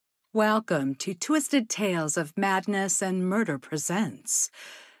Welcome to Twisted Tales of Madness and Murder presents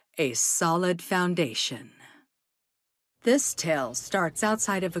A Solid Foundation. This tale starts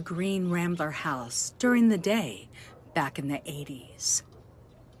outside of a green rambler house during the day back in the 80s.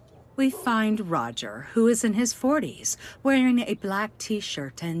 We find Roger, who is in his 40s, wearing a black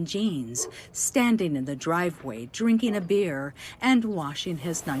t-shirt and jeans, standing in the driveway drinking a beer and washing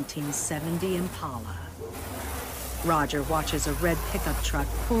his 1970 Impala. Roger watches a red pickup truck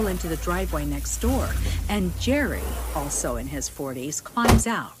pull into the driveway next door, and Jerry, also in his 40s, climbs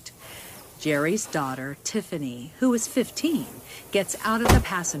out. Jerry's daughter, Tiffany, who is 15, gets out of the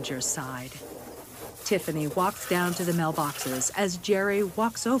passenger's side. Tiffany walks down to the mailboxes as Jerry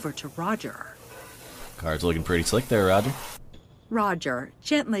walks over to Roger. Car's looking pretty slick there, Roger. Roger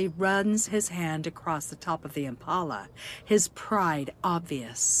gently runs his hand across the top of the Impala, his pride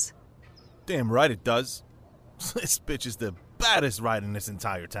obvious. Damn right it does. This bitch is the baddest ride in this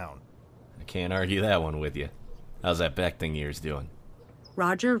entire town. I can't argue that one with you. How's that back thing of yours doing?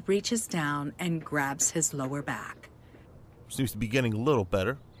 Roger reaches down and grabs his lower back. Seems to be getting a little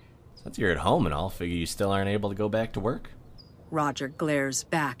better. Since you're at home and all, figure you still aren't able to go back to work? Roger glares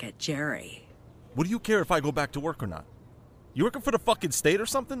back at Jerry. What do you care if I go back to work or not? You working for the fucking state or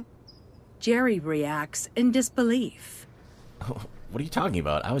something? Jerry reacts in disbelief. What are you talking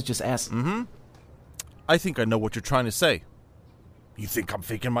about? I was just asking. I think I know what you're trying to say. You think I'm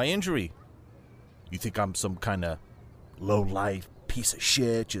faking my injury? You think I'm some kind of low-life piece of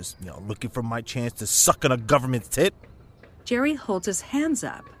shit, just, looking for my chance to suck on a government's tit? Jerry holds his hands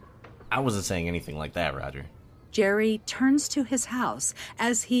up. I wasn't saying anything like that, Roger. Jerry turns to his house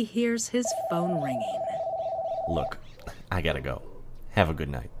as he hears his phone ringing. Look, I gotta go. Have a good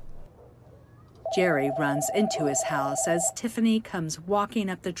night. Jerry runs into his house as Tiffany comes walking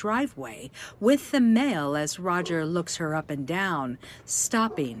up the driveway with the mail as Roger looks her up and down,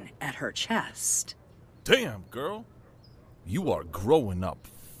 stopping at her chest. Damn, girl. You are growing up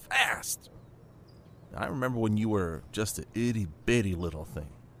fast. I remember when you were just an itty-bitty little thing.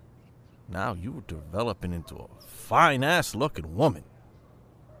 Now you were developing into a fine-ass looking woman.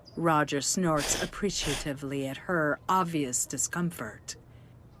 Roger snorts appreciatively at her obvious discomfort.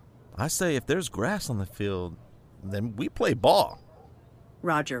 I say if there's grass on the field, then we play ball.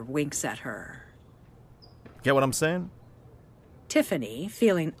 Roger winks at her. Get what I'm saying? Tiffany,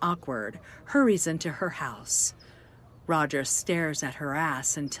 feeling awkward, hurries into her house. Roger stares at her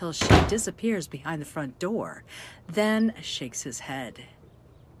ass until she disappears behind the front door, then shakes his head.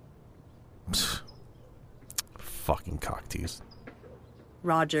 Fucking cocktease.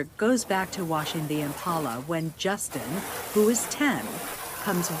 Roger goes back to washing the Impala when Justin, who is 10,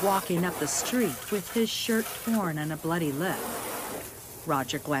 comes walking up the street with his shirt torn and a bloody lip.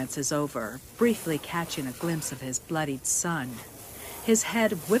 Roger glances over, briefly catching a glimpse of his bloodied son. His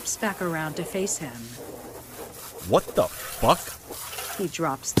head whips back around to face him. What the fuck? He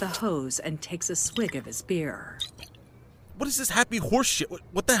drops the hose and takes a swig of his beer. What is this happy horse shit?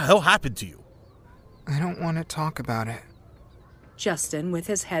 What the hell happened to you? I don't want to talk about it. Justin, with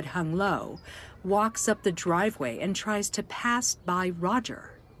his head hung low, walks up the driveway and tries to pass by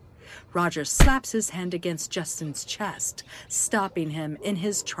Roger. Roger slaps his hand against Justin's chest, stopping him in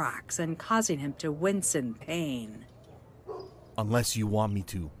his tracks and causing him to wince in pain. Unless you want me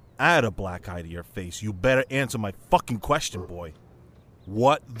to add a black eye to your face, you better answer my fucking question, boy.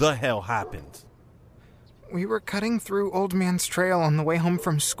 What the hell happened? We were cutting through Old Man's Trail on the way home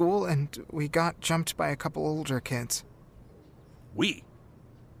from school, and we got jumped by a couple older kids. We?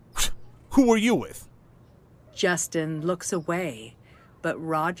 Who were you with? Justin looks away, but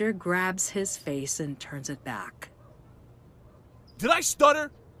Roger grabs his face and turns it back. Did I stutter?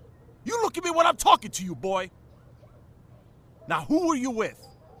 You look at me when I'm talking to you, boy. Now, who were you with?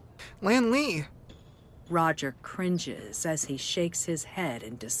 Lan Lee. Roger cringes as he shakes his head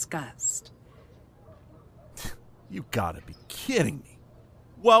in disgust. You gotta be kidding me.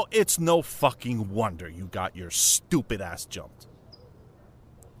 Well, it's no fucking wonder you got your stupid ass jumped.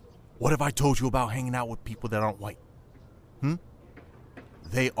 What have I told you about hanging out with people that aren't white?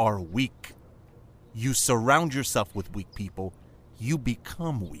 They are weak. You surround yourself with weak people, you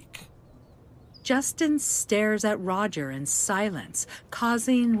become weak. Justin stares at Roger in silence,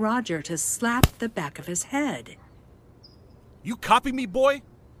 causing Roger to slap the back of his head. You copy me, boy?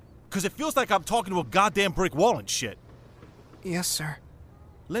 Because it feels like I'm talking to a goddamn brick wall and shit. Yes, sir.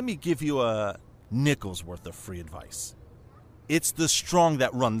 Let me give you a nickel's worth of free advice. It's the strong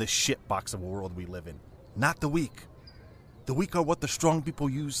that run this shitbox of a world we live in, not the weak. The weak are what the strong people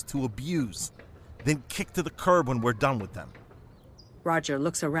use to abuse, then kick to the curb when we're done with them. Roger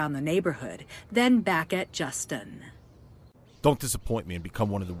looks around the neighborhood, then back at Justin. Don't disappoint me and become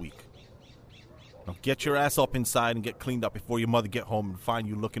one of the weak. Now get your ass up inside and get cleaned up before your mother get home and find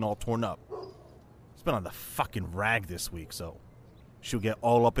you looking all torn up. It's been on the fucking rag this week, so she'll get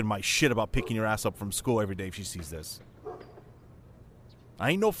all up in my shit about picking your ass up from school every day if she sees this. I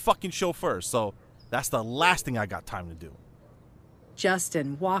ain't no fucking chauffeur, so that's the last thing I got time to do.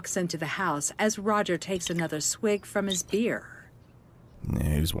 Justin walks into the house as Roger takes another swig from his beer.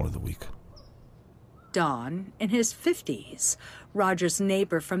 Yeah, he's one of the weak. Don, in his 50s, Roger's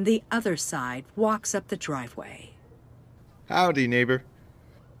neighbor from the other side, walks up the driveway. Howdy, neighbor.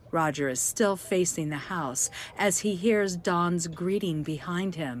 Roger is still facing the house as he hears Don's greeting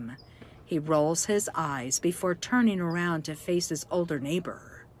behind him. He rolls his eyes before turning around to face his older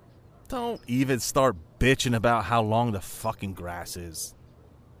neighbor. Don't even start bitching about how long the fucking grass is.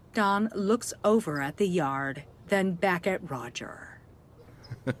 Don looks over at the yard, then back at Roger.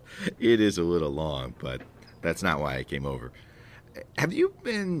 It is a little long, but that's not why I came over. Have you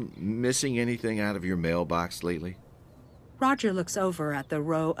been missing anything out of your mailbox lately? Roger looks over at the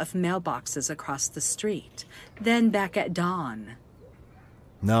row of mailboxes across the street, then back at Don.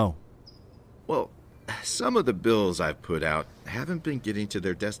 No. Well, some of the bills I've put out haven't been getting to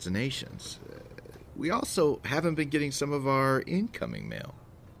their destinations. We also haven't been getting some of our incoming mail.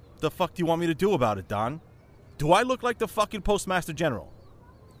 The fuck do you want me to do about it, Don? Do I look like the fucking Postmaster General?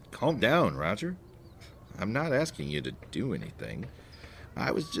 Calm down, Roger. I'm not asking you to do anything.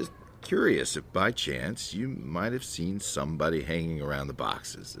 I was just curious if by chance you might have seen somebody hanging around the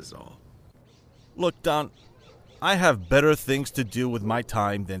boxes is all. Look, Don, I have better things to do with my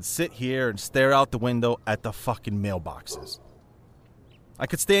time than sit here and stare out the window at the fucking mailboxes. I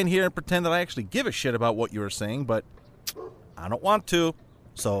could stand here and pretend that I actually give a shit about what you were saying, but I don't want to.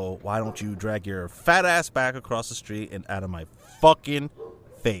 So why don't you drag your fat ass back across the street and out of my fucking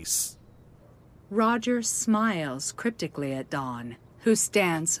face? Roger smiles cryptically at Don, who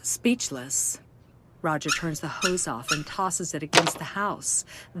stands speechless. Roger turns the hose off and tosses it against the house,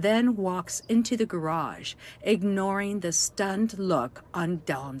 then walks into the garage, ignoring the stunned look on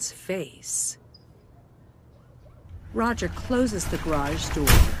Don's face. Roger closes the garage door,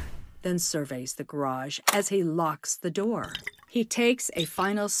 then surveys the garage as he locks the door. He takes a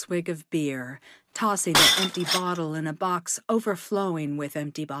final swig of beer, tossing an empty bottle in a box overflowing with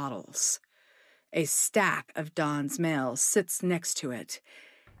empty bottles. A stack of Don's mail sits next to it.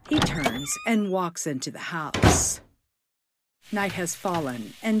 He turns and walks into the house. Night has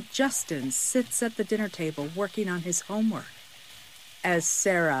fallen, and Justin sits at the dinner table working on his homework. As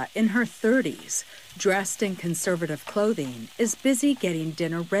Sarah, in her 30s, dressed in conservative clothing, is busy getting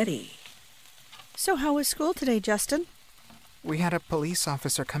dinner ready. So how was school today, Justin? We had a police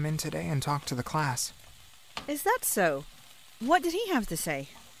officer come in today and talk to the class. Is that so? What did he have to say?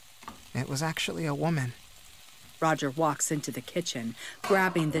 It was actually a woman. Roger walks into the kitchen,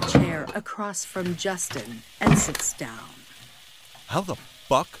 grabbing the chair across from Justin, and sits down. How the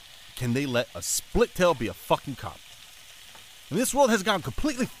fuck can they let a split tail be a fucking cop? And this world has gone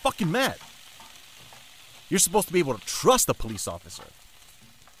completely fucking mad. You're supposed to be able to trust a police officer.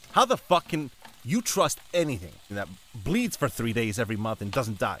 How the fuck can you trust anything that bleeds for 3 days every month and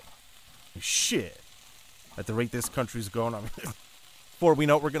doesn't die? Shit. At the rate this country's going, before we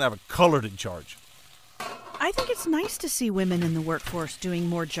know it, we're going to have a colored in charge. I think it's nice to see women in the workforce doing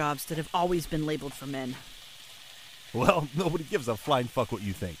more jobs that have always been labeled for men. Well, nobody gives a flying fuck what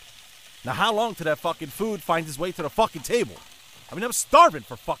you think. Now, how long till that fucking food finds its way to the fucking table? I mean, I'm starving,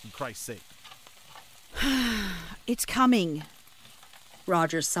 for fucking Christ's sake. It's coming.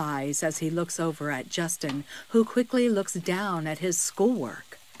 Roger sighs as he looks over at Justin, who quickly looks down at his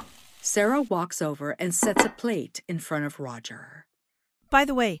schoolwork. Sarah walks over and sets a plate in front of Roger. By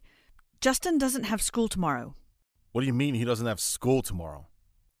the way, Justin doesn't have school tomorrow. What do you mean he doesn't have school tomorrow?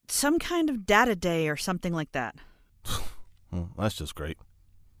 Some kind of data day or something like that. Well, that's just great.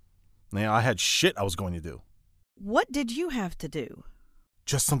 Now, I had shit I was going to do. What did you have to do?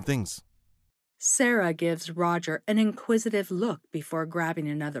 Just some things. Sarah gives Roger an inquisitive look before grabbing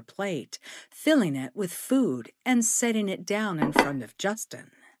another plate, filling it with food, and setting it down in front of Justin.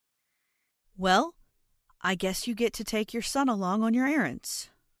 Well, I guess you get to take your son along on your errands.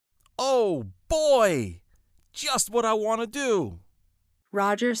 Oh, boy! Just what I want to do!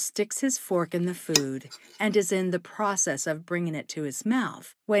 Roger sticks his fork in the food and is in the process of bringing it to his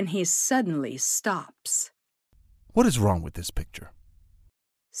mouth when he suddenly stops. What is wrong with this picture?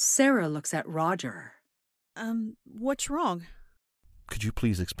 Sarah looks at Roger. What's wrong? Could you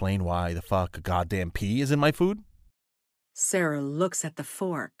please explain why the fuck a goddamn pea is in my food? Sarah looks at the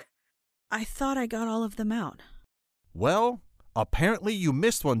fork. I thought I got all of them out. Well, apparently you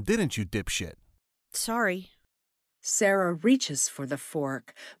missed one, didn't you, dipshit? Sorry. Sarah reaches for the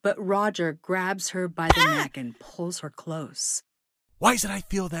fork, but Roger grabs her by the neck and pulls her close. Why is it I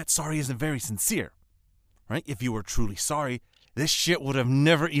feel that sorry isn't very sincere? Right? If you were truly sorry, this shit would have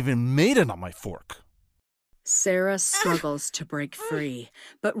never even made it on my fork. Sarah struggles to break free,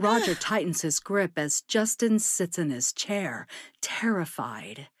 but Roger tightens his grip as Justin sits in his chair,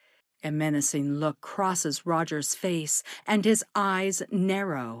 terrified. A menacing look crosses Roger's face, and his eyes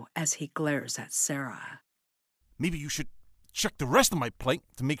narrow as he glares at Sarah. Maybe you should check the rest of my plate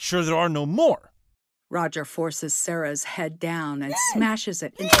to make sure there are no more. Roger forces Sarah's head down and smashes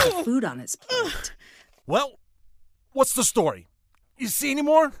it into the food on his plate. Well, what's the story? You see any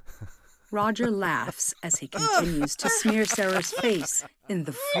more? Roger laughs as he continues to smear Sarah's face in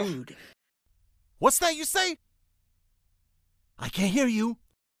the food. What's that you say? I can't hear you.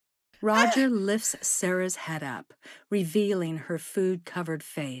 Roger lifts Sarah's head up, revealing her food-covered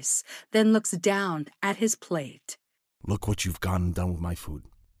face, then looks down at his plate. Look what you've gone and done with my food.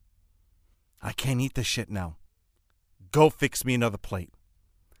 I can't eat this shit now. Go fix me another plate.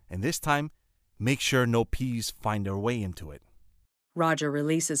 And this time, make sure no peas find their way into it. Roger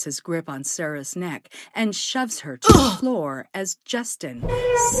releases his grip on Sarah's neck and shoves her to the floor as Justin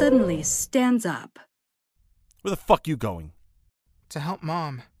suddenly stands up. Where the fuck you going? To help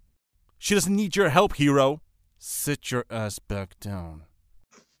Mom. She doesn't need your help, hero. Sit your ass back down.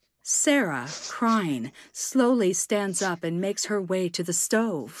 Sarah, crying, slowly stands up and makes her way to the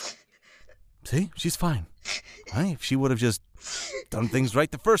stove. See? She's fine. Right? If she would have just done things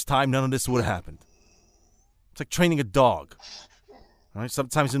right the first time, none of this would have happened. It's like training a dog. Right?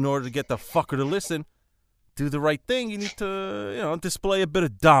 Sometimes in order to get the fucker to listen, do the right thing, you need to, display a bit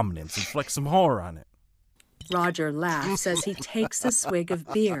of dominance and flex some horror on it. Roger laughs as he takes a swig of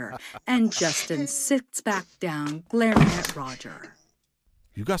beer, and Justin sits back down, glaring at Roger.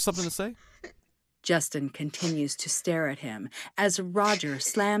 You got something to say? Justin continues to stare at him as Roger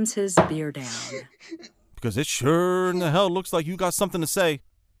slams his beer down. Because it sure in the hell looks like you got something to say.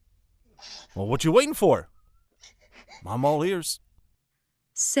 Well, what you waiting for? I'm all ears.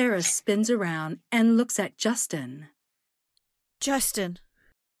 Sarah spins around and looks at Justin. Justin.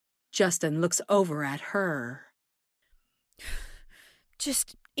 Justin looks over at her.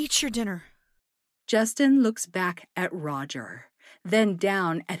 Just eat your dinner. Justin looks back at Roger, then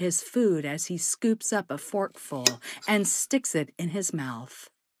down at his food as he scoops up a forkful and sticks it in his mouth.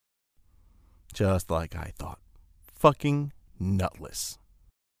 Just like I thought. Fucking nutless.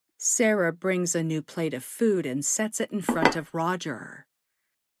 Sarah brings a new plate of food and sets it in front of Roger.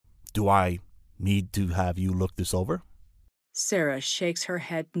 Do I need to have you look this over? Sarah shakes her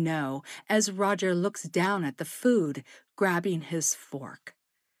head no as Roger looks down at the food, grabbing his fork.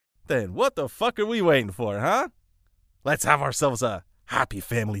 Then what the fuck are we waiting for, huh? Let's have ourselves a happy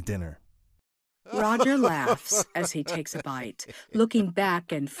family dinner. Roger laughs as he takes a bite, looking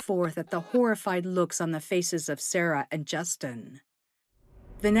back and forth at the horrified looks on the faces of Sarah and Justin.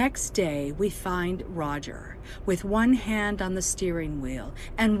 The next day, we find Roger, with one hand on the steering wheel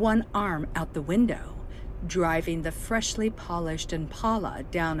and one arm out the window, driving the freshly polished Impala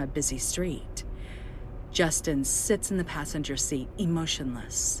down a busy street. Justin sits in the passenger seat,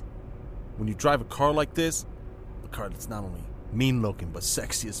 emotionless. When you drive a car like this, a car that's not only mean-looking but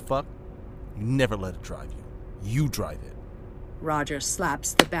sexy as fuck, you never let it drive you. You drive it. Roger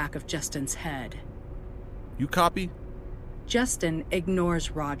slaps the back of Justin's head. You copy? Justin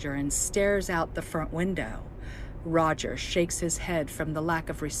ignores Roger and stares out the front window. Roger shakes his head from the lack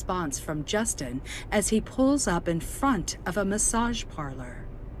of response from Justin as he pulls up in front of a massage parlor.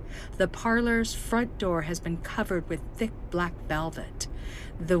 The parlor's front door has been covered with thick black velvet.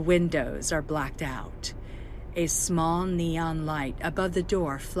 The windows are blacked out. A small neon light above the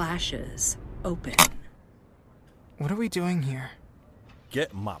door flashes open. What are we doing here?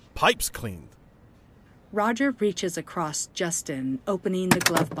 Get my pipes cleaned. Roger reaches across Justin, opening the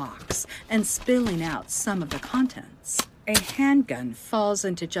glove box and spilling out some of the contents. A handgun falls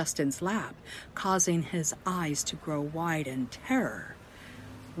into Justin's lap, causing his eyes to grow wide in terror.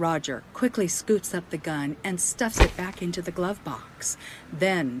 Roger quickly scoots up the gun and stuffs it back into the glove box,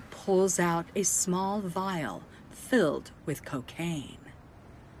 then pulls out a small vial filled with cocaine.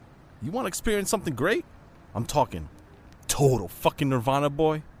 You want to experience something great? I'm talking total fucking Nirvana,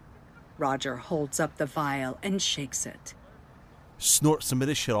 boy. Roger holds up the vial and shakes it. Snort some of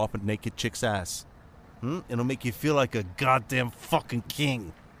this shit off a naked chick's ass. It'll make you feel like a goddamn fucking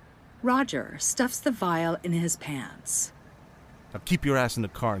king. Roger stuffs the vial in his pants. Now keep your ass in the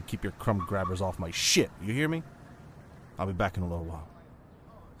car and keep your crumb grabbers off my shit. You hear me? I'll be back in a little while.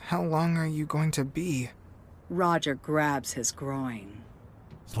 How long are you going to be? Roger grabs his groin.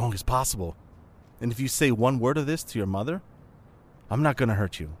 As long as possible. And if you say one word of this to your mother, I'm not gonna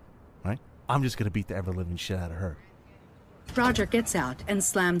hurt you, right? I'm just gonna beat the ever-living shit out of her. Roger gets out and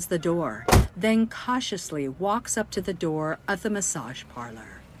slams the door, then cautiously walks up to the door of the massage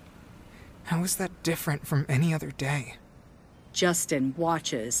parlor. How is that different from any other day? Justin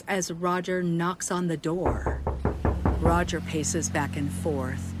watches as Roger knocks on the door. Roger paces back and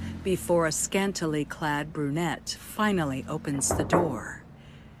forth before a scantily clad brunette finally opens the door.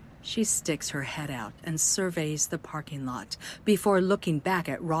 She sticks her head out and surveys the parking lot before looking back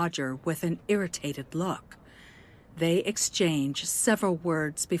at Roger with an irritated look. They exchange several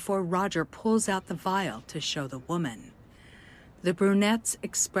words before Roger pulls out the vial to show the woman. The brunette's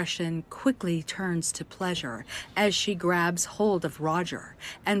expression quickly turns to pleasure as she grabs hold of Roger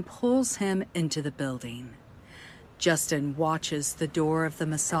and pulls him into the building. Justin watches the door of the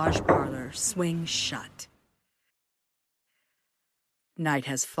massage parlor swing shut. Night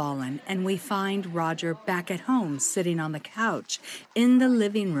has fallen, and we find Roger back at home sitting on the couch in the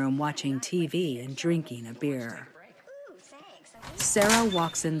living room watching TV and drinking a beer. Sarah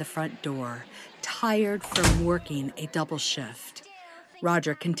walks in the front door, tired from working a double shift.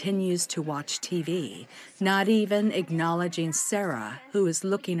 Roger continues to watch TV, not even acknowledging Sarah, who is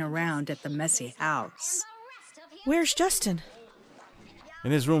looking around at the messy house. Where's Justin?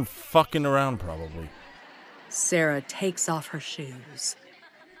 In his room fucking around, probably. Sarah takes off her shoes.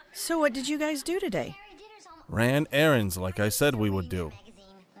 So what did you guys do today? Ran errands like I said we would do.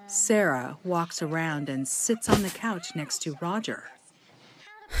 Sarah walks around and sits on the couch next to Roger.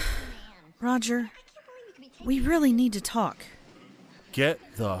 Roger, we really need to talk. Get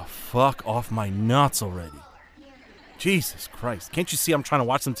the fuck off my nuts already. Jesus Christ. Can't you see I'm trying to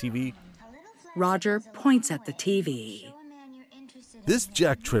watch some TV? Roger points at the TV. This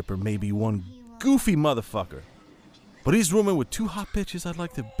Jack Tripper may be one goofy motherfucker, but he's rooming with two hot bitches I'd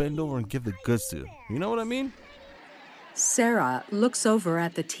like to bend over and give the goods to. You know what I mean? Sarah looks over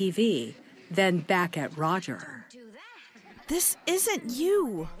at the TV, then back at Roger. This isn't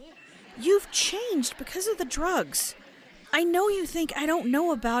you. You've changed because of the drugs. I know you think I don't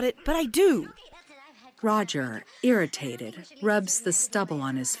know about it, but I do. Roger, irritated, rubs the stubble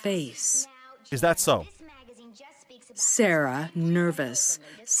on his face. Is that so? Sarah, nervous,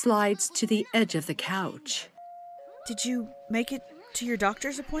 slides to the edge of the couch. Did you make it to your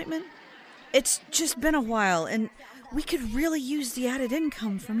doctor's appointment? It's just been a while, and we could really use the added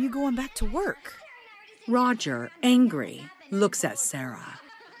income from you going back to work. Roger, angry, looks at Sarah.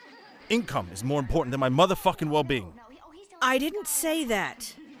 Income is more important than my motherfucking well-being. I didn't say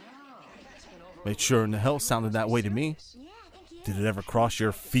that. It sure in the hell sounded that way to me. Did it ever cross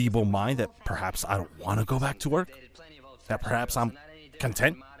your feeble mind that perhaps I don't want to go back to work? That perhaps I'm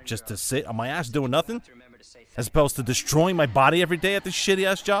content just to sit on my ass doing nothing? As opposed to destroying my body every day at this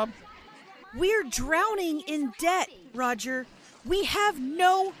shitty-ass job? We're drowning in debt, Roger. We have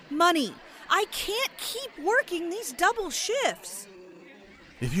no money. I can't keep working these double shifts.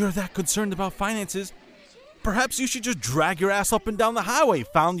 If you're that concerned about finances, perhaps you should just drag your ass up and down the highway,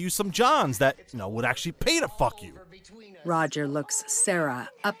 found you some Johns that, would actually pay to fuck you. Roger looks Sarah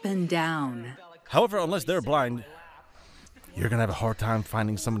up and down. However, unless they're blind, you're gonna have a hard time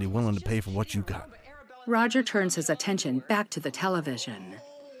finding somebody willing to pay for what you got. Roger turns his attention back to the television.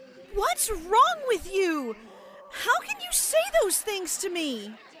 What's wrong with you? How can you say those things to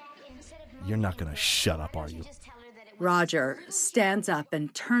me? You're not gonna shut up, are you? Roger stands up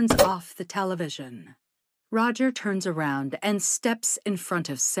and turns off the television. Roger turns around and steps in front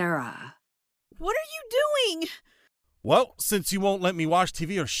of Sarah. What are you doing? Well, since you won't let me watch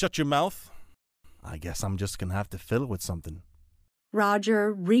TV or shut your mouth, I guess I'm just gonna have to fill it with something.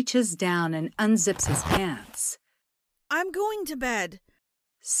 Roger reaches down and unzips his pants. I'm going to bed.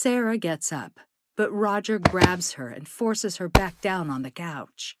 Sarah gets up, but Roger grabs her and forces her back down on the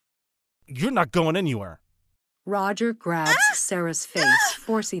couch. You're not going anywhere. Roger grabs Sarah's face,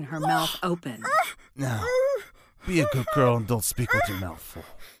 forcing her mouth open. Now, be a good girl and don't speak with your mouth full.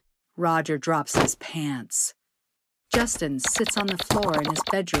 Roger drops his pants. Justin sits on the floor in his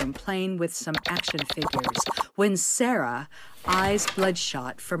bedroom playing with some action figures when Sarah, eyes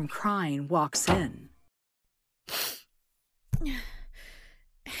bloodshot from crying, walks in.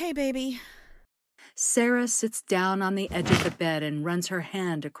 Hey, baby. Sarah sits down on the edge of the bed and runs her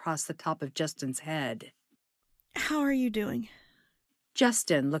hand across the top of Justin's head. How are you doing?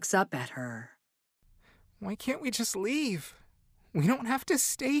 Justin looks up at her. Why can't we just leave? We don't have to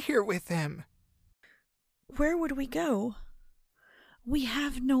stay here with him. Where would we go? We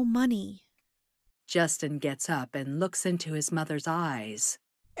have no money. Justin gets up and looks into his mother's eyes.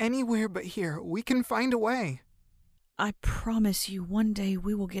 Anywhere but here. We can find a way. I promise you one day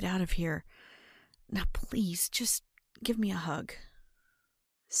we will get out of here. Now, please, just give me a hug.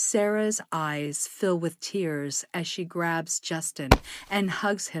 Sarah's eyes fill with tears as she grabs Justin and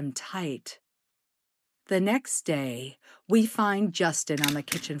hugs him tight. The next day, we find Justin on the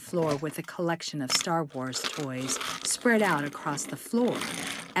kitchen floor with a collection of Star Wars toys spread out across the floor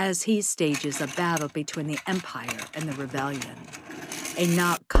as he stages a battle between the Empire and the Rebellion. A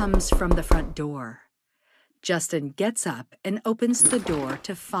knock comes from the front door. Justin gets up and opens the door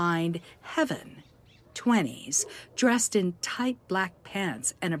to find Heaven, 20s, dressed in tight black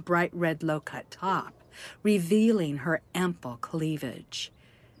pants and a bright red low-cut top, revealing her ample cleavage.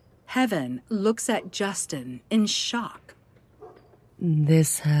 Heaven looks at Justin in shock.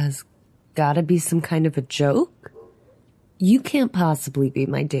 This has gotta be some kind of a joke? You can't possibly be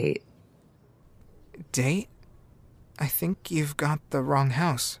my date. Date? I think you've got the wrong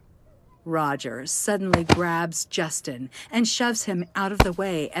house. Roger suddenly grabs Justin and shoves him out of the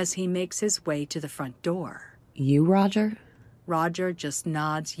way as he makes his way to the front door. You, Roger? Roger just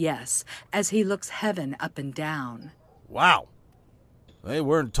nods yes as he looks Heaven up and down. Wow. They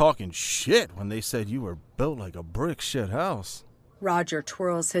weren't talking shit when they said you were built like a brick shit house. Roger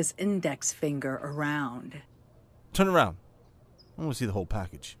twirls his index finger around. Turn around. I want to see the whole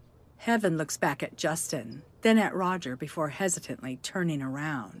package. Heaven looks back at Justin, then at Roger before hesitantly turning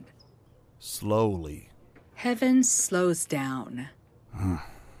around. Slowly. Heaven slows down.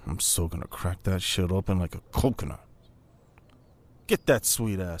 I'm so gonna crack that shit open like a coconut. Get that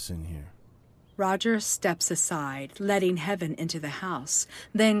sweet ass in here. Roger steps aside, letting Heaven into the house,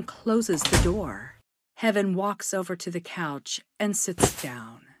 then closes the door. Heaven walks over to the couch and sits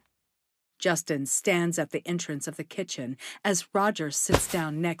down. Justin stands at the entrance of the kitchen as Roger sits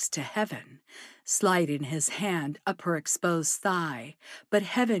down next to Heaven, sliding his hand up her exposed thigh, but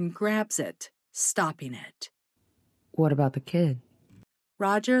Heaven grabs it, stopping it. What about the kid?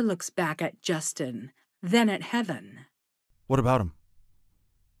 Roger looks back at Justin, then at Heaven. What about him?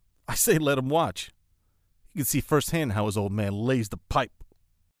 I say let him watch. You can see firsthand how his old man lays the pipe.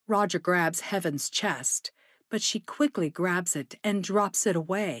 Roger grabs Heaven's chest, but she quickly grabs it and drops it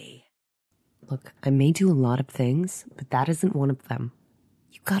away. Look, I may do a lot of things, but that isn't one of them.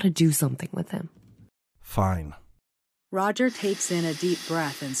 You gotta do something with him. Fine. Roger takes in a deep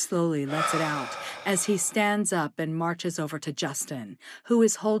breath and slowly lets it out as he stands up and marches over to Justin, who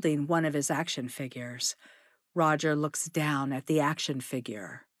is holding one of his action figures. Roger looks down at the action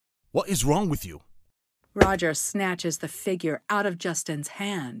figure. What is wrong with you? Roger snatches the figure out of Justin's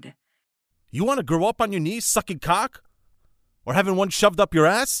hand. You want to grow up on your knees sucking cock? Or having one shoved up your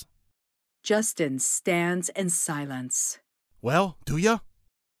ass? Justin stands in silence. Well, do ya?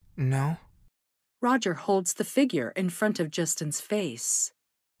 No. Roger holds the figure in front of Justin's face.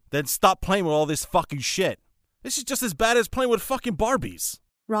 Then stop playing with all this fucking shit. This is just as bad as playing with fucking Barbies.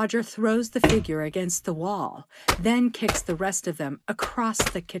 Roger throws the figure against the wall, then kicks the rest of them across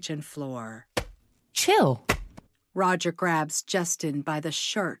the kitchen floor. Chill. Roger grabs Justin by the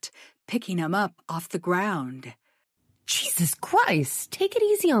shirt, picking him up off the ground. Jesus Christ, take it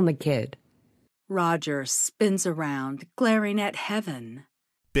easy on the kid. Roger spins around, glaring at Heaven.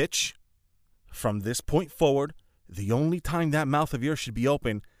 Bitch, from this point forward, the only time that mouth of yours should be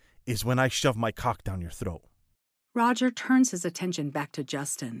open is when I shove my cock down your throat. Roger turns his attention back to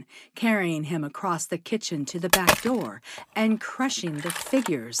Justin, carrying him across the kitchen to the back door and crushing the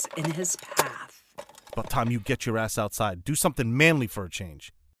figures in his path. About time you get your ass outside. Do something manly for a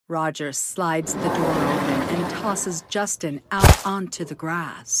change. Roger slides the door open and tosses Justin out onto the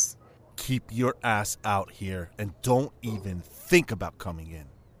grass. Keep your ass out here and don't even think about coming in.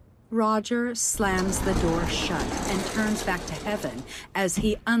 Roger slams the door shut and turns back to Heaven as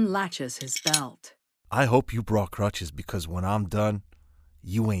he unlatches his belt. I hope you brought crutches because when I'm done,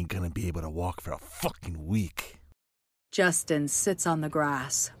 you ain't gonna be able to walk for a fucking week. Justin sits on the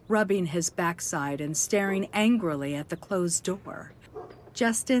grass, rubbing his backside and staring angrily at the closed door.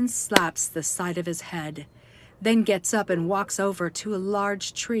 Justin slaps the side of his head, then gets up and walks over to a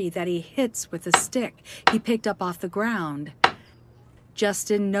large tree that he hits with a stick he picked up off the ground.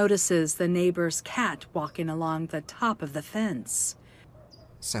 Justin notices the neighbor's cat walking along the top of the fence.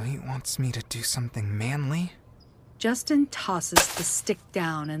 So he wants me to do something manly? Justin tosses the stick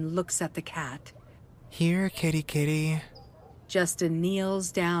down and looks at the cat. Here, kitty kitty. Justin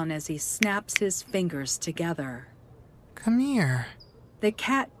kneels down as he snaps his fingers together. Come here. The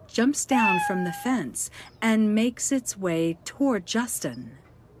cat jumps down from the fence and makes its way toward Justin.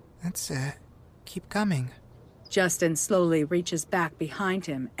 That's it. Keep coming. Justin slowly reaches back behind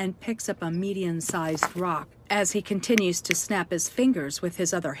him and picks up a medium-sized rock as he continues to snap his fingers with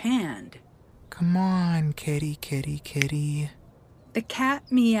his other hand. Come on, kitty kitty kitty. The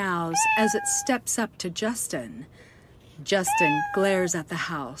cat meows as it steps up to Justin. Justin glares at the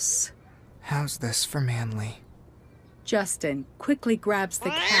house. How's this for Manly? Justin quickly grabs the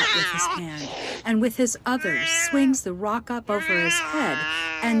cat with his hand and with his other swings the rock up over his head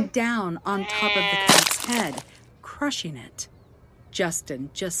and down on top of the cat's head, crushing it. Justin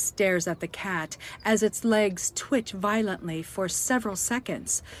just stares at the cat as its legs twitch violently for several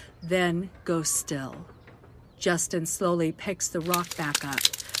seconds, then go still. Justin slowly picks the rock back up,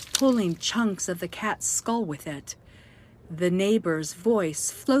 pulling chunks of the cat's skull with it. The neighbor's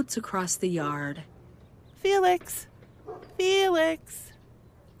voice floats across the yard. Felix! Felix!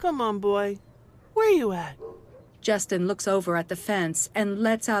 Come on, boy. Where you at? Justin looks over at the fence and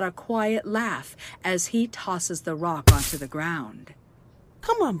lets out a quiet laugh as he tosses the rock onto the ground.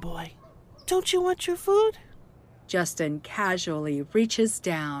 Come on, boy. Don't you want your food? Justin casually reaches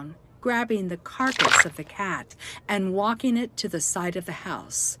down, grabbing the carcass of the cat and walking it to the side of the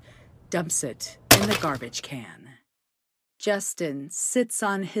house, dumps it in the garbage can. Justin sits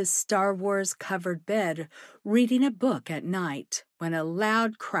on his Star Wars-covered bed, reading a book at night, when a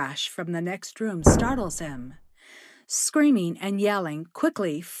loud crash from the next room startles him. Screaming and yelling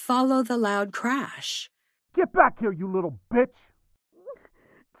quickly follow the loud crash. Get back here, you little bitch!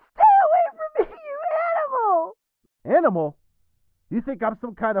 Stay away from me, you animal! Animal? You think I'm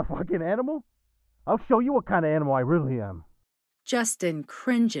some kind of fucking animal? I'll show you what kind of animal I really am. Justin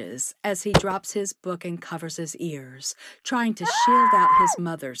cringes as he drops his book and covers his ears, trying to shield out his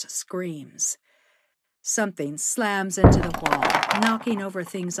mother's screams. Something slams into the wall, knocking over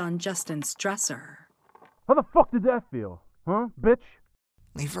things on Justin's dresser. How the fuck did that feel? Huh, bitch?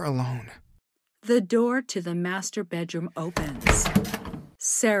 Leave her alone. The door to the master bedroom opens.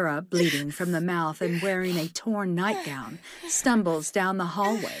 Sarah, bleeding from the mouth and wearing a torn nightgown, stumbles down the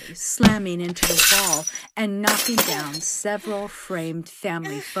hallway, slamming into the wall and knocking down several framed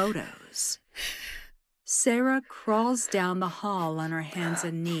family photos. Sarah crawls down the hall on her hands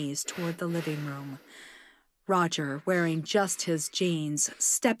and knees toward the living room. Roger, wearing just his jeans,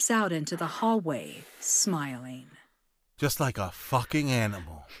 steps out into the hallway, smiling. Just like a fucking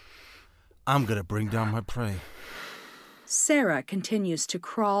animal. I'm gonna bring down my prey. Sarah continues to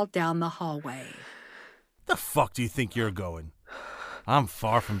crawl down the hallway. The fuck do you think you're going? I'm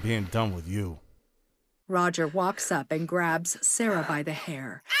far from being done with you. Roger walks up and grabs Sarah by the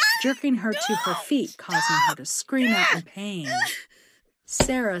hair, jerking her to her feet, causing her to scream out in pain.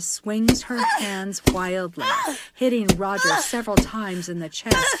 Sarah swings her hands wildly, hitting Roger several times in the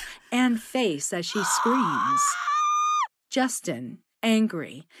chest and face as she screams. Justin,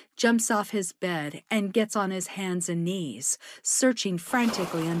 angry, jumps off his bed and gets on his hands and knees, searching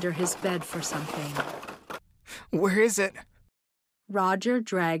frantically under his bed for something. Where is it? Roger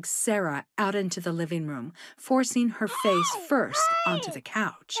drags Sarah out into the living room, forcing her face first onto the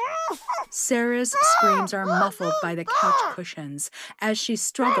couch. Sarah's screams are muffled by the couch cushions as she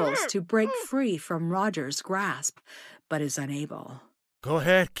struggles to break free from Roger's grasp, but is unable. Go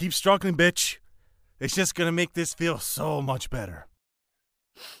ahead, keep struggling, bitch. It's just gonna make this feel so much better.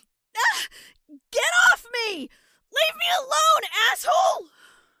 Get off me! Leave me alone, asshole!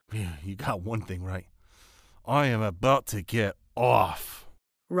 Yeah, you got one thing right. I am about to get off.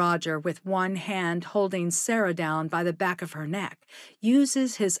 Roger, with one hand holding Sarah down by the back of her neck,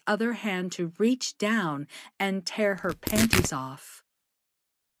 uses his other hand to reach down and tear her panties off.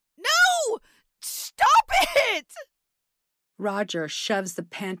 No! Stop it! Roger shoves the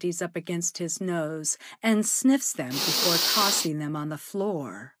panties up against his nose and sniffs them before tossing them on the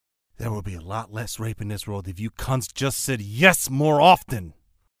floor. There will be a lot less rape in this world if you cunts just said yes more often.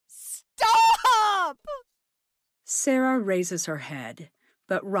 Stop! Sarah raises her head,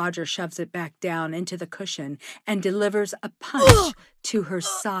 but Roger shoves it back down into the cushion and delivers a punch to her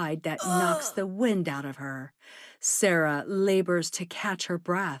side that knocks the wind out of her. Sarah labors to catch her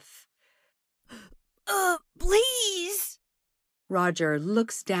breath. Please! Roger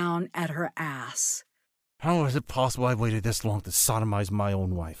looks down at her ass. How is it possible I waited this long to sodomize my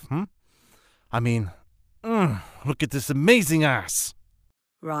own wife, I mean, look at this amazing ass.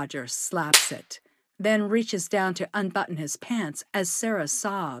 Roger slaps it, then reaches down to unbutton his pants as Sarah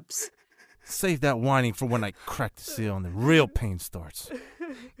sobs. Save that whining for when I crack the seal and the real pain starts.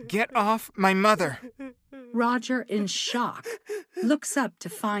 Get off my mother. Roger, in shock, looks up to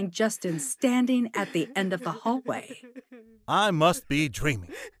find Justin standing at the end of the hallway. I must be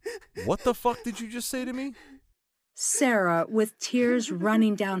dreaming. What the fuck did you just say to me? Sarah, with tears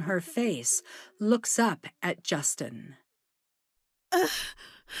running down her face, looks up at Justin.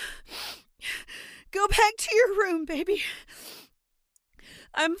 Go back to your room, baby.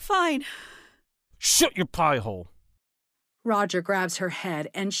 I'm fine. Shut your pie hole. Roger grabs her head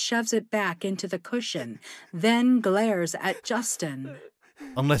and shoves it back into the cushion, then glares at Justin.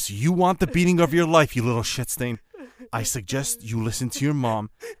 Unless you want the beating of your life, you little shit stain, I suggest you listen to your mom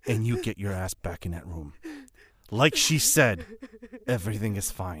and you get your ass back in that room. Like she said, everything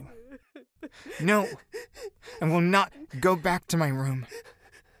is fine. No, I will not go back to my room.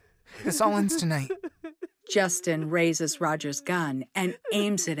 This all ends tonight. Justin raises Roger's gun and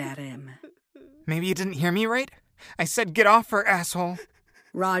aims it at him. Maybe you didn't hear me right? I said get off her, asshole.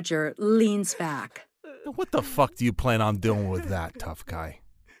 Roger leans back. What the fuck do you plan on doing with that, tough guy?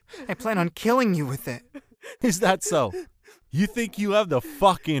 I plan on killing you with it. Is that so? You think you have the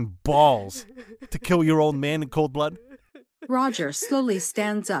fucking balls to kill your old man in cold blood? Roger slowly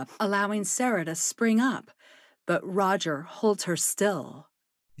stands up, allowing Sarah to spring up, but Roger holds her still.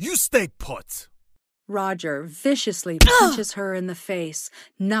 You stay put! Roger viciously punches her in the face,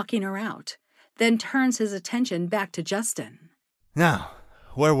 knocking her out, then turns his attention back to Justin. Now,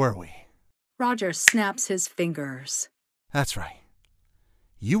 where were we? Roger snaps his fingers. That's right.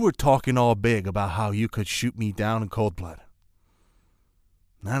 You were talking all big about how you could shoot me down in cold blood.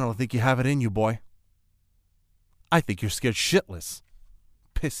 I don't think you have it in you, boy. I think you're scared shitless.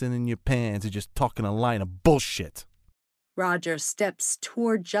 Pissing in your pants and just talking a line of bullshit. Roger steps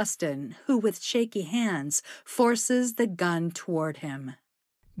toward Justin, who with shaky hands forces the gun toward him.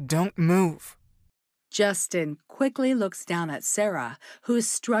 Don't move. Justin quickly looks down at Sarah, who is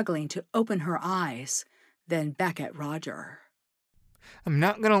struggling to open her eyes, then back at Roger. I'm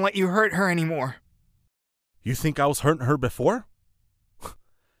not gonna let you hurt her anymore. You think I was hurting her before?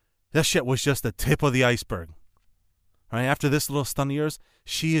 That shit was just the tip of the iceberg. Right after this little stunt of yours,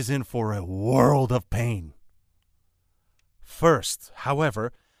 she is in for a world of pain. First,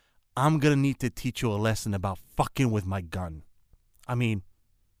 however, I'm gonna need to teach you a lesson about fucking with my gun. I mean,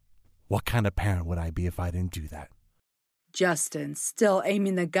 what kind of parent would I be if I didn't do that? Justin, still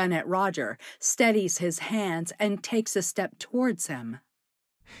aiming the gun at Roger, steadies his hands and takes a step towards him.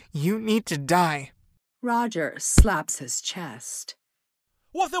 You need to die. Roger slaps his chest.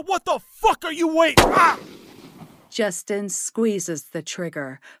 What the fuck are you waiting? Ah! Justin squeezes the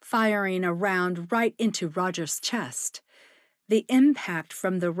trigger, firing a round right into Roger's chest. The impact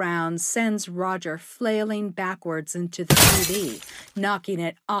from the round sends Roger flailing backwards into the TV, knocking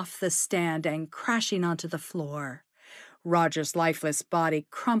it off the stand and crashing onto the floor. Roger's lifeless body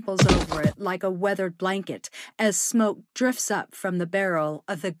crumples over it like a weathered blanket as smoke drifts up from the barrel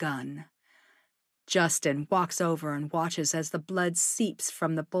of the gun. Justin walks over and watches as the blood seeps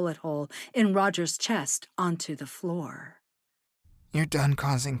from the bullet hole in Roger's chest onto the floor. You're done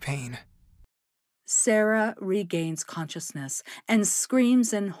causing pain. Sarah regains consciousness and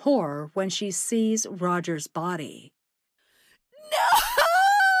screams in horror when she sees Roger's body. No!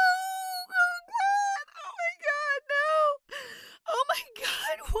 Oh my God, no! Oh my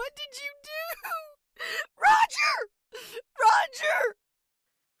God, what did you do? Roger! Roger!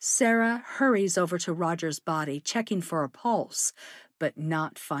 Sarah hurries over to Roger's body, checking for a pulse, but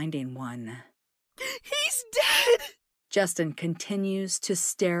not finding one. He's dead! Justin continues to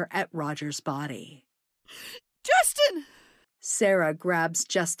stare at Roger's body. Justin! Sarah grabs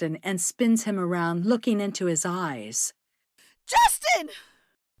Justin and spins him around, looking into his eyes. Justin!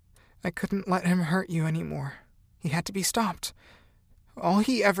 I couldn't let him hurt you anymore. He had to be stopped. All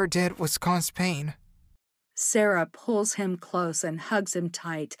he ever did was cause pain. Sarah pulls him close and hugs him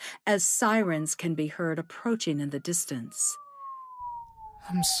tight as sirens can be heard approaching in the distance.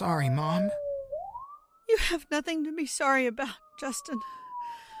 I'm sorry, Mom. You have nothing to be sorry about, Justin.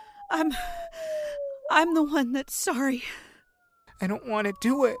 I'm the one that's sorry. I don't want to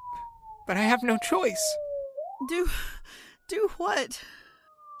do it, but I have no choice. Do what?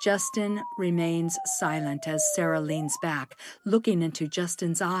 Justin remains silent as Sarah leans back, looking into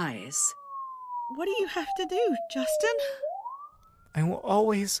Justin's eyes. What do you have to do, Justin? I will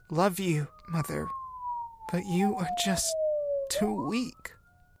always love you, Mother, but you are just too weak.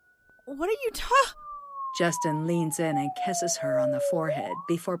 What are you talking? Justin leans in and kisses her on the forehead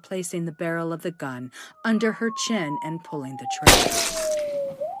before placing the barrel of the gun under her chin and pulling the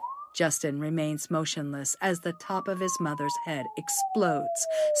trigger. Justin remains motionless as the top of his mother's head explodes,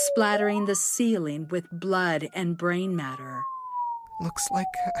 splattering the ceiling with blood and brain matter. Looks like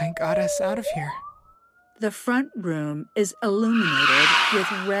I got us out of here. The front room is illuminated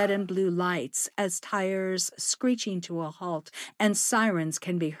with red and blue lights as tires screeching to a halt and sirens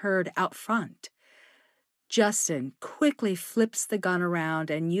can be heard out front. Justin quickly flips the gun around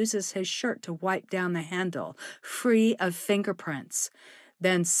and uses his shirt to wipe down the handle, free of fingerprints,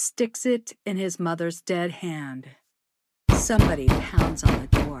 then sticks it in his mother's dead hand. Somebody pounds on the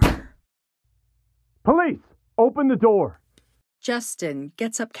door. Police! Open the door! Justin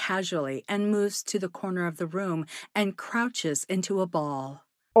gets up casually and moves to the corner of the room and crouches into a ball.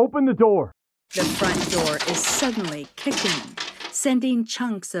 Open the door. The front door is suddenly kicked in, sending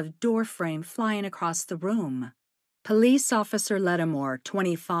chunks of door frame flying across the room. Police Officer Lattimore,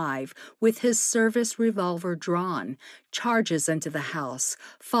 25, with his service revolver drawn, charges into the house,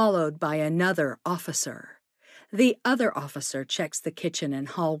 followed by another officer. The other officer checks the kitchen and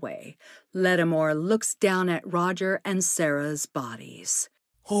hallway. Lattimore looks down at Roger and Sarah's bodies.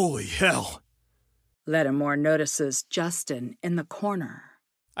 Holy hell! Lattimore notices Justin in the corner.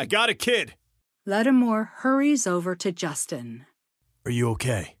 I got a kid! Lattimore hurries over to Justin. Are you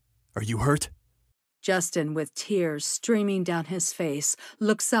okay? Are you hurt? Justin, with tears streaming down his face,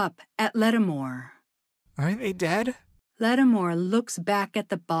 looks up at Lattimore. Are they dead? Lattimore looks back at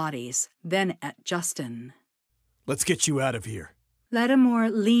the bodies, then at Justin. Let's get you out of here. Lattimore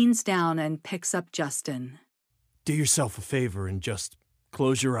leans down and picks up Justin. Do yourself a favor and just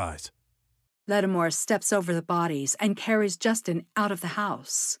close your eyes. Lattimore steps over the bodies and carries Justin out of the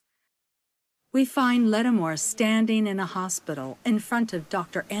house. We find Lattimore standing in a hospital in front of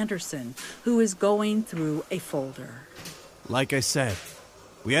Dr. Anderson, who is going through a folder. Like I said,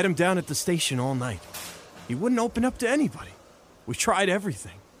 we had him down at the station all night. He wouldn't open up to anybody. We tried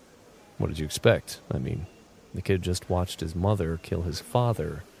everything. What did you expect? I mean, the kid just watched his mother kill his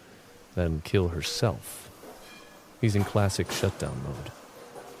father, then kill herself. He's in classic shutdown mode.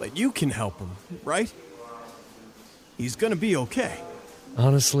 But you can help him, right? He's gonna be okay.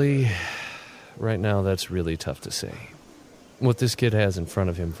 Honestly, right now that's really tough to say. What this kid has in front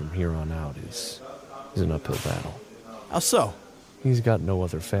of him from here on out is an uphill battle. How so? He's got no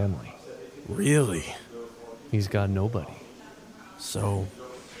other family. Really? He's got nobody. So,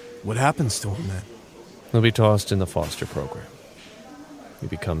 what happens to him then? He'll be tossed in the foster program. He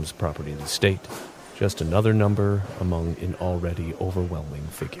becomes property of the state. Just another number among an already overwhelming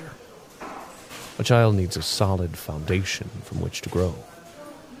figure. A child needs a solid foundation from which to grow.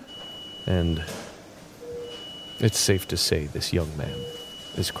 And it's safe to say this young man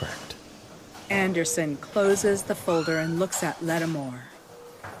is cracked. Anderson closes the folder and looks at Lattimore.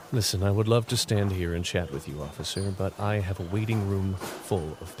 Listen, I would love to stand here and chat with you, officer, but I have a waiting room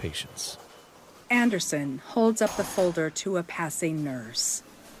full of patients. Anderson holds up the folder to a passing nurse.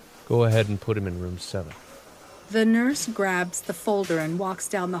 Go ahead and put him in room 7. The nurse grabs the folder and walks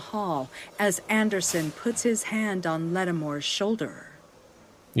down the hall as Anderson puts his hand on Lattimore's shoulder.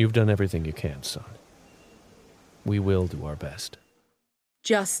 You've done everything you can, son. We will do our best.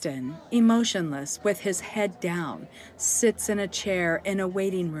 Justin, emotionless with his head down, sits in a chair in a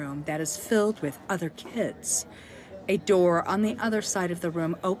waiting room that is filled with other kids. A door on the other side of the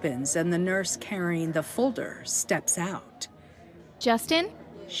room opens and the nurse carrying the folder steps out. Justin?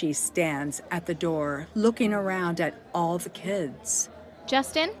 She stands at the door, looking around at all the kids.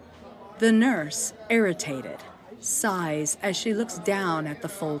 Justin? The nurse, irritated, sighs as she looks down at the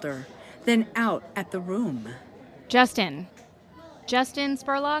folder, then out at the room. Justin. Justin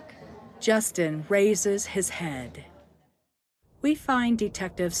Spurlock? Justin raises his head. We find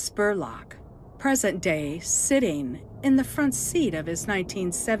Detective Spurlock, present day, sitting in the front seat of his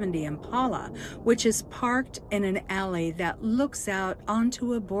 1970 Impala, which is parked in an alley that looks out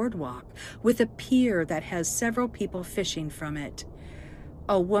onto a boardwalk with a pier that has several people fishing from it.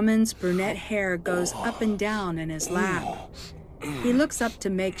 A woman's brunette hair goes up and down in his lap. He looks up to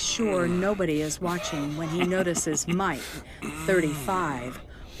make sure nobody is watching when he notices Mike, 35,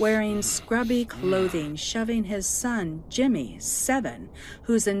 wearing scrubby clothing, shoving his son, Jimmy, 7,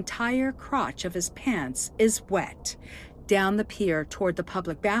 whose entire crotch of his pants is wet, down the pier toward the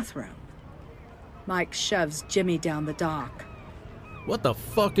public bathroom. Mike shoves Jimmy down the dock. What the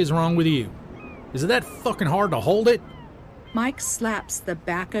fuck is wrong with you? Is it that fucking hard to hold it? Mike slaps the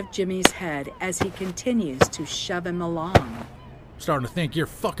back of Jimmy's head as he continues to shove him along. I'm starting to think you're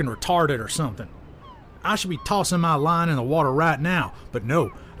fucking retarded or something. I should be tossing my line in the water right now, but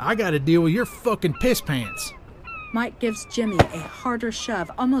no, I gotta deal with your fucking piss pants. Mike gives Jimmy a harder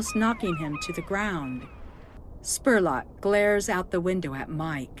shove, almost knocking him to the ground. Spurlock glares out the window at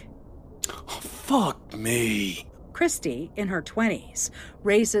Mike. Oh, fuck me. Christy, in her 20s,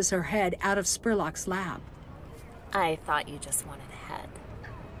 raises her head out of Spurlock's lap. I thought you just wanted a head.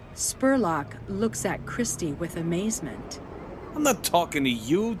 Spurlock looks at Christy with amazement. I'm not talking to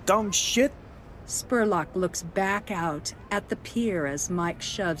you, dumb shit. Spurlock looks back out at the pier as Mike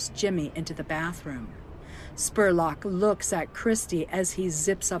shoves Jimmy into the bathroom. Spurlock looks at Christy as he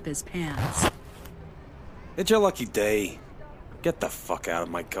zips up his pants. It's your lucky day. Get the fuck out of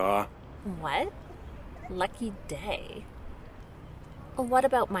my car. What? Lucky day? What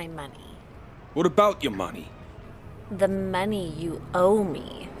about my money? What about your money? The money you owe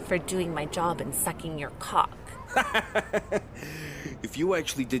me for doing my job and sucking your cock. If you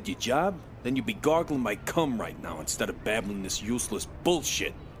actually did your job, then you'd be gargling my cum right now instead of babbling this useless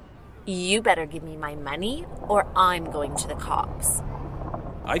bullshit. You better give me my money or I'm going to the cops.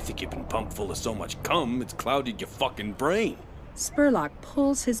 I think you've been pumped full of so much cum, it's clouded your fucking brain. Spurlock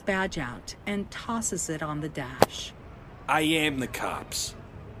pulls his badge out and tosses it on the dash. I am the cops.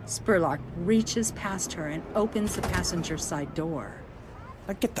 Spurlock reaches past her and opens the passenger side door.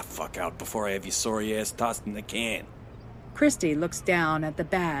 Now get the fuck out before I have your sorry ass tossed in the can. Christy looks down at the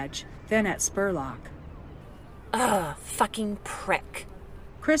badge, then at Spurlock. Ugh, fucking prick.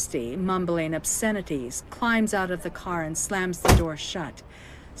 Christy, mumbling obscenities, climbs out of the car and slams the door shut.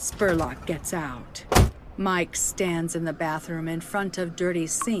 Spurlock gets out. Mike stands in the bathroom in front of dirty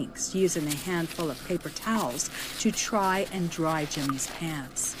sinks, using a handful of paper towels to try and dry Jimmy's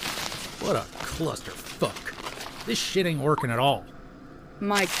pants. What a clusterfuck. This shit ain't working at all.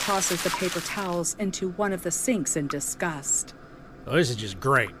 Mike tosses the paper towels into one of the sinks in disgust. Oh, this is just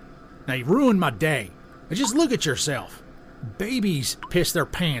great. Now you ruined my day. Now just look at yourself. Babies piss their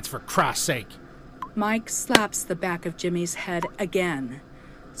pants, for Christ's sake. Mike slaps the back of Jimmy's head again.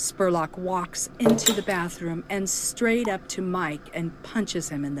 Spurlock walks into the bathroom and straight up to Mike and punches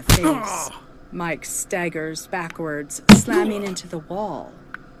him in the face. Mike staggers backwards, slamming into the wall.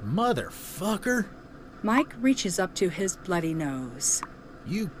 Motherfucker. Mike reaches up to his bloody nose.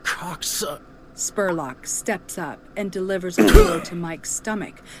 You cocksucker. Spurlock steps up and delivers a blow to Mike's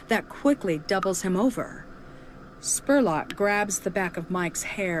stomach that quickly doubles him over. Spurlock grabs the back of Mike's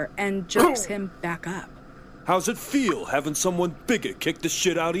hair and jerks him back up. How's it feel having someone bigger kick the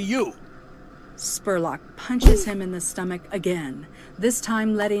shit out of you? Spurlock punches him in the stomach again, this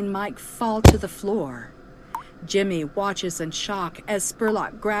time letting Mike fall to the floor. Jimmy watches in shock as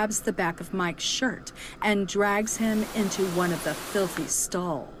Spurlock grabs the back of Mike's shirt and drags him into one of the filthy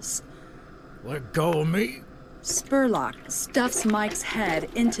stalls. Let go of me. Spurlock stuffs Mike's head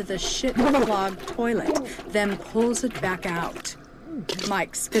into the shit-clogged toilet, then pulls it back out.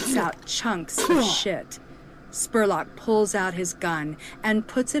 Mike spits out chunks of shit. Spurlock pulls out his gun and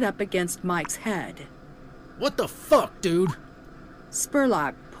puts it up against Mike's head. What the fuck, dude?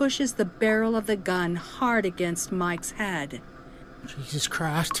 Spurlock pushes the barrel of the gun hard against Mike's head. Jesus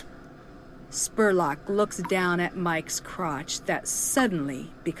Christ. Spurlock looks down at Mike's crotch that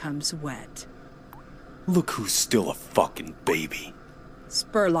suddenly becomes wet. Look who's still a fucking baby.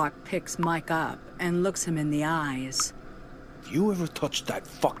 Spurlock picks Mike up and looks him in the eyes. If you ever touch that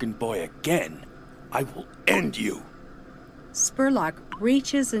fucking boy again, I will end you. Spurlock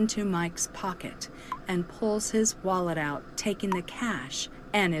reaches into Mike's pocket and pulls his wallet out, taking the cash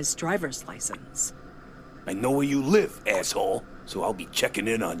and his driver's license. I know where you live, asshole, so I'll be checking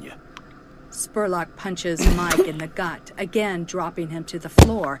in on you. Spurlock punches Mike in the gut, again dropping him to the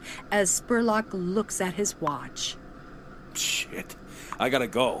floor as Spurlock looks at his watch. Shit, I gotta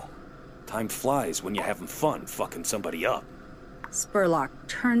go. Time flies when you're having fun fucking somebody up. Spurlock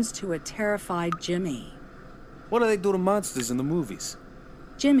turns to a terrified Jimmy. What do they do to monsters in the movies?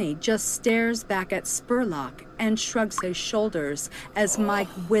 Jimmy just stares back at Spurlock and shrugs his shoulders as Mike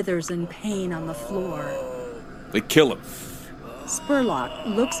withers in pain on the floor. They kill him.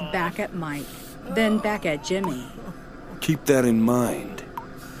 Spurlock looks back at Mike, then back at Jimmy. Keep that in mind.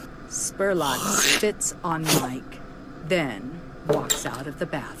 Spurlock spits on Mike, then walks out of the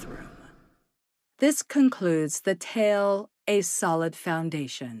bathroom. This concludes the tale, A Solid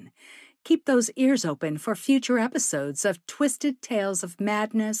Foundation. Keep those ears open for future episodes of Twisted Tales of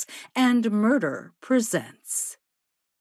Madness and Murder Presents.